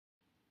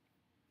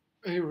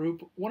Hey,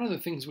 Roop. One of the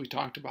things we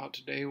talked about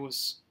today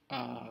was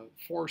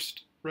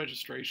forced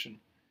registration.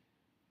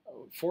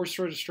 Forced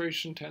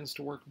registration tends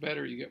to work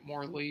better. You get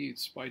more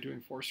leads by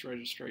doing forced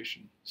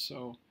registration.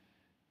 So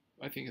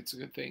I think it's a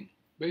good thing.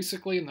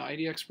 Basically, in the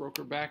IDX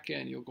Broker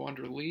backend, you'll go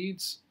under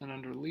Leads and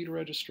under Lead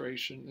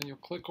Registration. Then you'll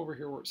click over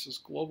here where it says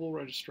Global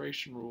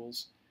Registration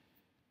Rules.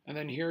 And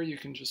then here you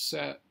can just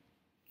set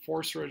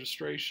forced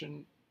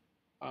registration,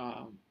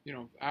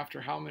 after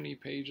how many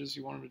pages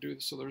you want them to do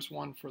this. So there's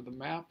one for the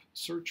map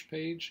search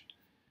page.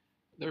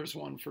 There's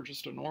one for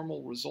just a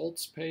normal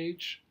results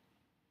page,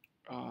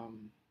 how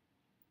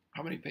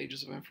many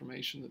pages of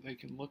information that they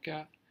can look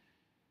at.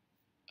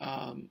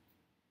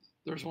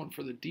 There's one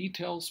for the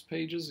details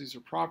pages. These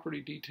are property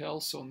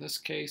details. So in this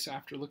case,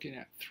 after looking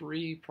at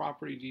 3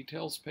 property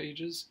details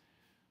pages,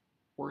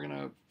 we're going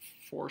to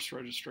force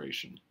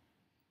registration.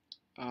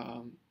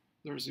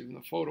 There's even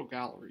the photo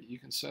gallery. You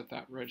can set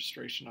that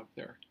registration up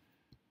there.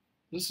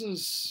 This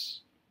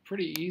is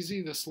pretty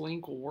easy. This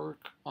link will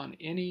work on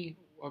any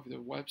of the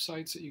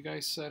websites that you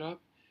guys set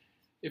up.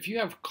 If you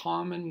have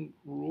common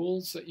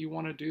rules that you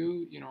want to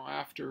do,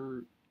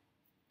 after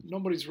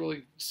nobody's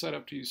really set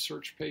up to use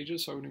search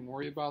pages, so I wouldn't even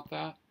worry about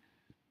that.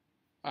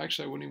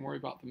 Actually, I wouldn't even worry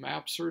about the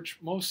map search.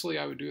 Mostly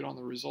I would do it on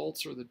the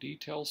results or the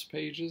details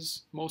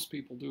pages. Most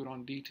people do it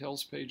on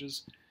details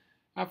pages.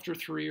 After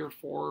 3 or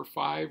 4 or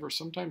 5, or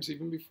sometimes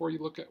even before you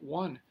look at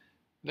 1,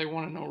 they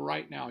want to know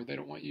right now. They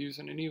don't want you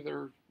using any of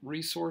their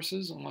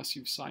resources unless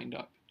you've signed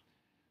up.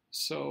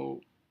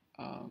 So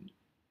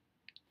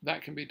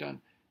that can be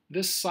done.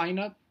 This sign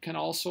up can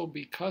also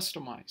be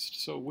customized.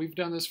 So we've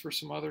done this for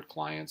some other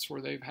clients where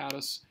they've had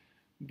us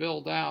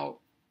build out,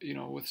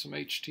 with some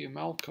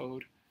HTML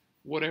code,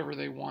 whatever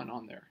they want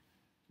on there.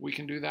 We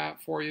can do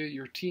that for you.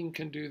 Your team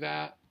can do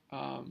that.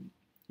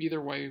 Either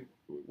way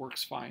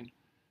works fine.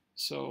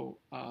 So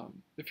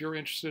if you're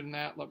interested in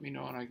that, let me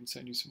know and I can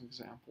send you some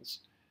examples.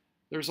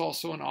 There's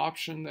also an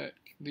option that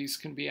these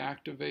can be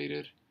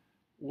activated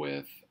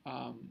with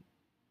on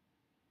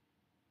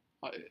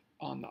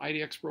the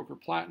IDX Broker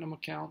Platinum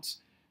accounts,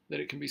 that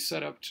it can be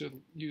set up to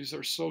use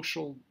their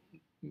social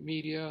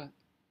media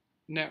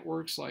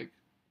networks like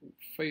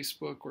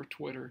Facebook or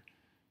Twitter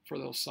for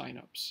those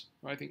signups.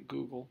 I think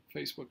Google,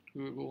 Facebook,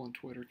 Google, and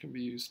Twitter can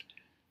be used.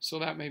 So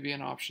that may be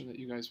an option that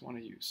you guys want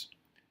to use.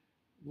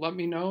 Let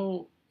me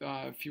know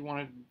if you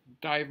want to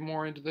dive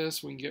more into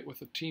this. We can get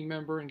with a team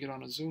member and get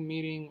on a Zoom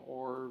meeting,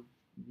 or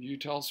you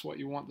tell us what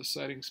you want the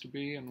settings to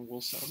be and we'll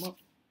set them up.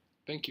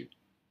 Thank you.